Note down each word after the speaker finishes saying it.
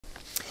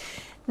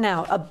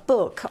Now, a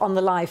book on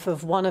the life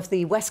of one of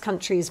the West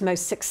Country's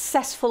most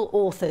successful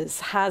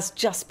authors has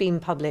just been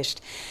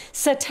published.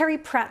 Sir Terry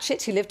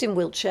Pratchett, who lived in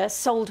Wiltshire,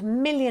 sold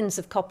millions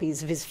of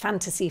copies of his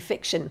fantasy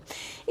fiction.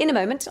 In a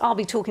moment, I'll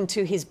be talking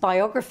to his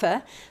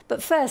biographer.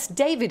 But first,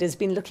 David has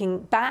been looking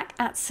back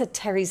at Sir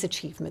Terry's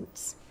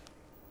achievements.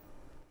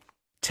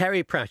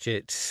 Terry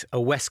Pratchett, a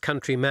West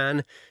Country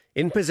man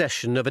in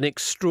possession of an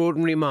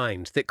extraordinary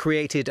mind that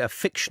created a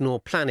fictional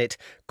planet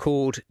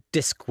called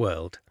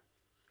Discworld.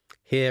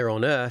 Here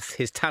on Earth,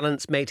 his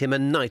talents made him a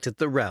knight of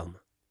the realm.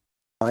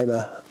 I'm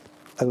a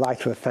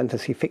writer of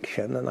fantasy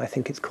fiction, and I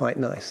think it's quite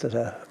nice that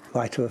a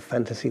writer of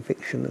fantasy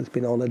fiction has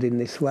been honoured in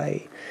this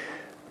way,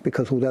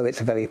 because although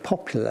it's a very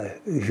popular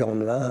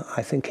genre,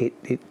 I think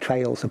it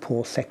trails a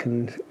poor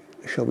second,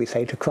 shall we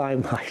say, to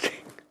crime writing.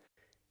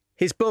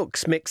 His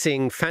books,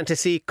 mixing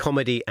fantasy,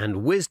 comedy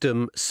and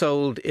wisdom,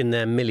 sold in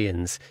their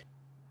millions,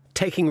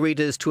 taking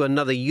readers to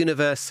another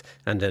universe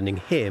and earning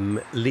him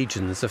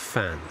legions of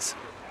fans.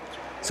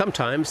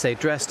 Sometimes they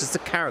dressed as the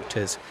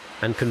characters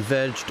and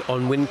converged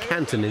on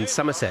Wincanton in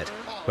Somerset,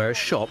 where a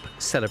shop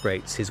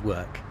celebrates his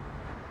work.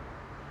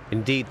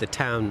 Indeed, the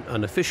town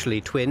unofficially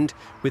twinned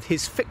with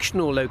his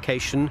fictional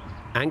location,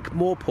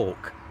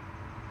 Ankh-Morpork.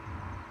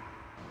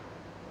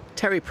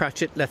 Terry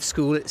Pratchett left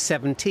school at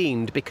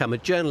 17 to become a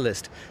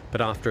journalist, but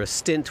after a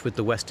stint with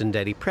the Western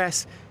Daily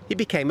Press, he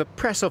became a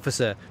press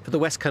officer for the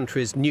West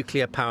Country's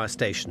nuclear power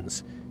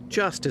stations,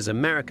 just as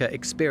America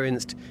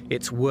experienced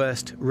its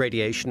worst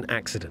radiation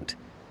accident.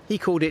 He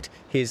called it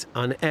his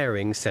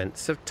unerring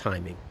sense of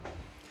timing.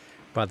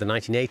 By the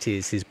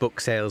 1980s, his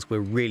book sales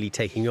were really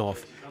taking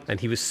off,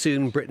 and he was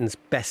soon Britain's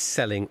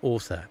best-selling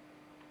author.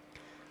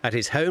 At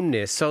his home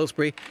near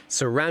Salisbury,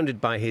 surrounded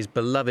by his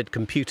beloved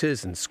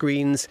computers and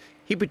screens,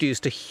 he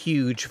produced a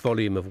huge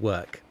volume of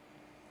work.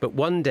 But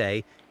one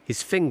day,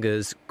 his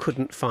fingers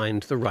couldn't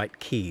find the right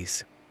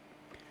keys.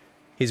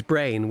 His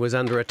brain was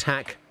under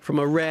attack from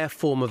a rare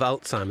form of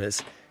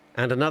Alzheimer's,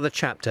 and another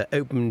chapter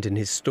opened in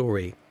his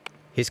story,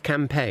 his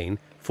campaign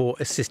for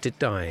assisted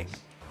dying.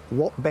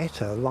 What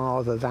better,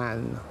 rather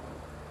than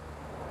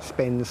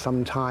spend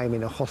some time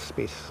in a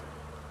hospice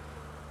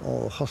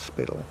or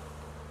hospital,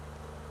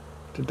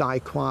 to die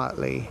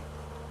quietly,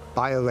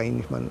 by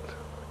arrangement,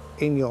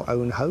 in your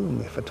own home,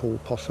 if at all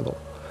possible.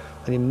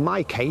 And in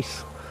my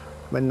case,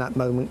 when that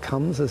moment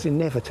comes, as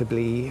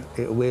inevitably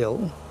it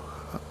will,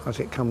 as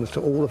it comes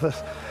to all of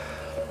us,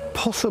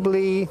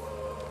 possibly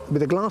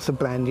with a glass of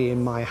brandy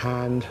in my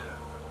hand,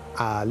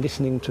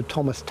 listening to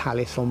Thomas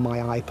Tallis on my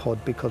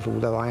iPod, because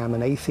although I am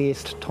an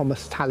atheist,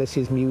 Thomas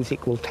Tallis's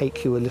music will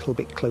take you a little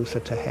bit closer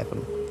to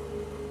heaven.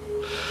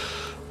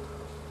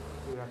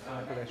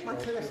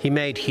 He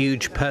made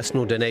huge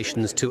personal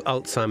donations to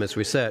Alzheimer's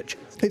research.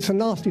 It's a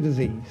nasty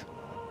disease.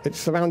 It's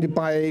surrounded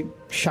by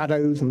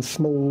shadows and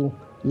small,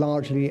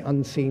 largely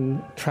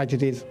unseen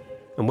tragedies.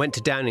 And went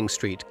to Downing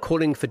Street,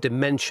 calling for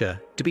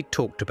dementia to be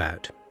talked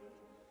about.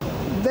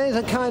 There's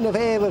a kind of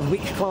air of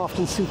witchcraft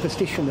and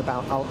superstition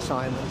about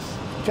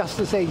Alzheimer's, just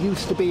as there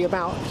used to be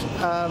about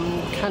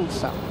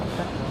cancer.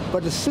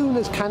 But as soon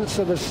as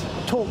cancer was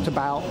talked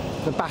about,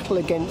 the battle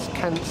against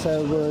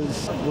cancer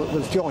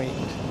was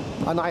joined.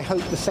 And I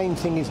hope the same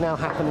thing is now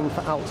happening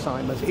for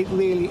Alzheimer's. It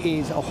really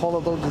is a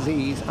horrible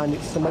disease, and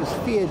it's the most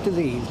feared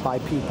disease by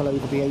people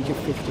over the age of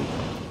 50.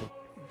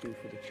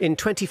 In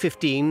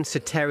 2015, Sir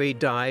Terry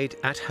died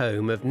at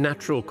home of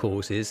natural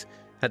causes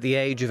at the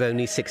age of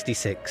only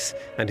 66,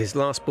 and his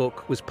last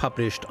book was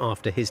published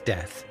after his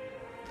death.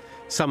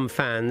 Some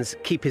fans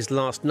keep his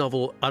last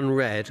novel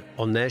unread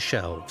on their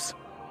shelves.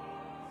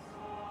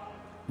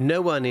 No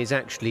one is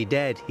actually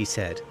dead, he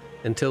said,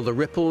 until the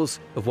ripples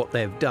of what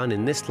they've done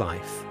in this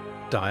life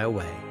die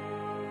away.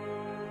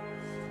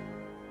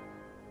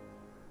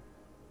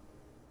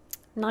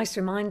 Nice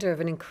reminder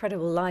of an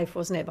incredible life,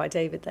 wasn't it, by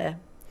David there?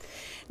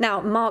 Now,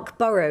 Marc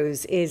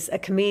Burrows is a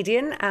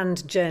comedian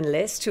and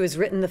journalist who has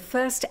written the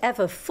first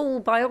ever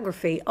full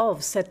biography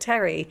of Sir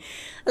Terry.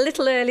 A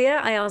little earlier,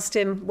 I asked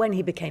him when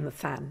he became a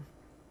fan.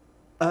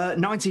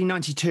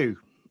 1992.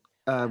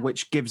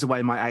 Which gives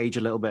away my age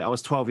a little bit. I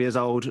was 12 years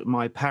old.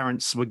 My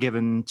parents were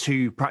given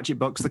two Pratchett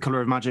books, The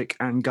Colour of Magic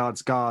and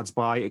Guards,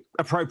 by,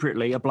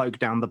 appropriately, a bloke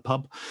down the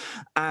pub.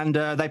 And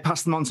they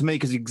passed them on to me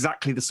because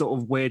exactly the sort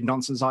of weird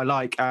nonsense I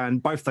like.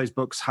 And both those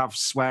books have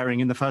swearing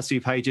in the first few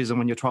pages. And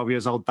when you're 12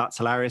 years old, that's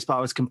hilarious. But I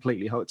was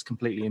completely hooked,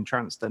 completely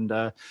entranced. And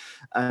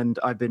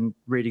I've been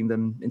reading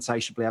them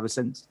insatiably ever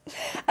since.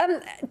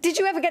 Did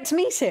you ever get to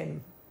meet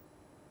him?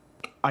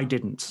 I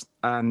didn't,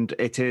 and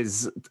it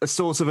is a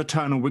source of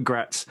eternal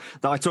regret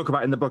that I talk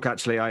about in the book.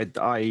 Actually,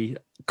 I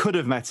could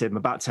have met him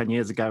about 10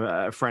 years ago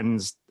at a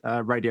friend's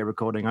radio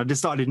recording. I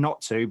decided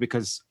not to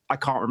because I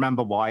can't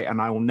remember why,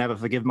 and I will never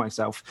forgive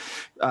myself.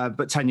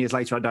 But 10 years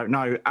later, I don't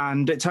know.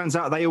 And it turns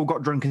out they all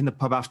got drunk in the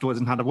pub afterwards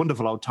and had a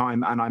wonderful old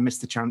time, and I missed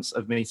the chance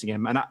of meeting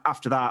him. And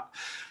after that,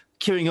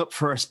 queuing up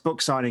for a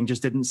book signing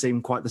just didn't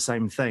seem quite the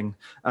same thing.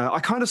 I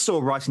kind of saw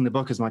writing the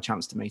book as my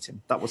chance to meet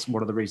him. That was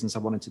one of the reasons I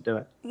wanted to do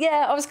it.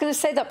 Yeah, I was going to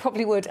say that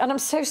probably would. And I'm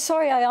so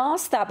sorry I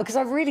asked that, because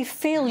I really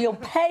feel your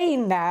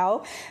pain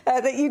now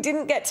that you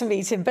didn't get to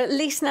meet him. But at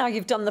least now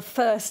you've done the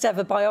first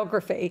ever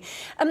biography.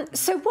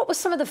 So what were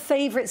some of the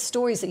favourite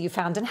stories that you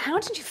found, and how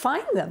did you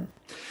find them?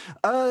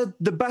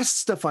 The best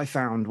stuff I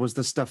found was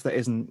the stuff that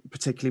isn't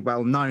particularly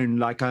well known.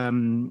 Like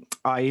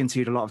I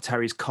interviewed a lot of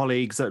Terry's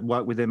colleagues that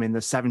worked with him in the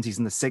 70s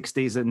and the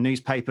 60s at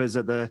newspapers,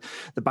 at the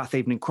Bath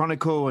Evening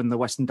Chronicle and the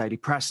Western Daily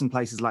Press and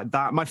places like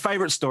that. My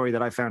favourite story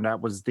that I found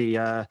out was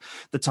the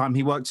time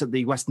he worked at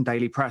the Western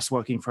Daily Press,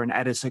 working for an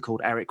editor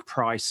called Eric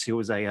Price, who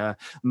was a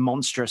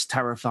monstrous,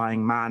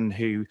 terrifying man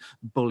who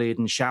bullied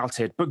and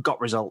shouted, but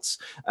got results.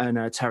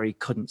 And Terry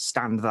couldn't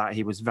stand that.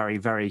 He was very,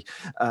 very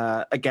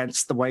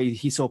against the way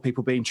he saw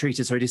people being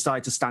treated. So he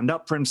decided to stand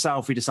up for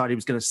himself. He decided he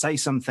was going to say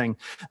something.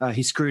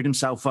 He screwed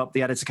himself up.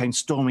 The editor came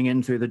storming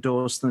in through the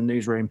doors to the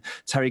newsroom.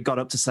 Terry got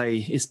up to say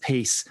his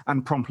piece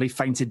and promptly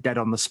fainted dead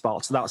on the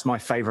spot. So that was my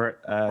favourite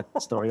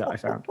story that I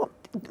found.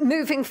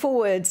 Moving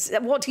forwards,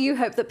 what do you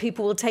hope that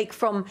people will take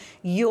from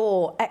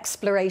your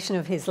exploration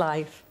of his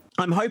life?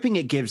 I'm hoping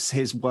it gives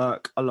his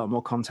work a lot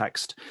more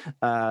context.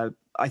 I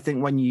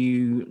think when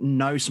you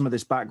know some of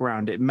this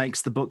background, it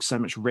makes the book so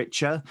much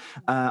richer.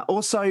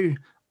 Also,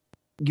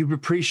 you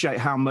appreciate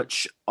how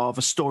much of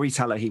a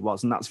storyteller he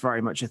was, and that's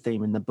very much a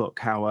theme in the book,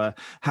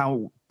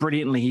 how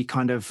brilliantly he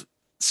kind of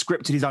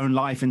scripted his own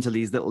life into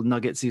these little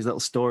nuggets, these little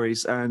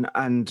stories,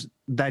 and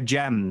they're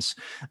gems.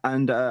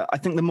 And I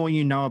think the more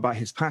you know about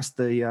his past,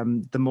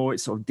 the more it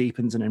sort of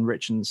deepens and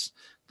enriches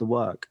the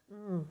work.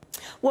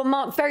 Well,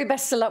 Marc, very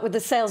best of luck with the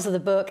sales of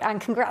the book,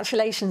 and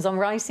congratulations on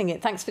writing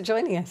it. Thanks for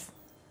joining us.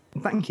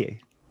 Thank you.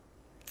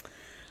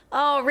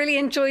 Oh, really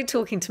enjoyed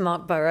talking to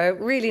Marc Burrows.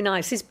 Really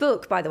nice. His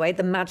book, by the way,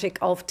 The Magic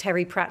of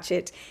Terry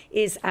Pratchett,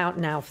 is out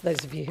now for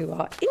those of you who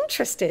are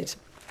interested.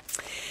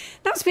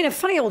 That's been a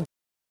funny old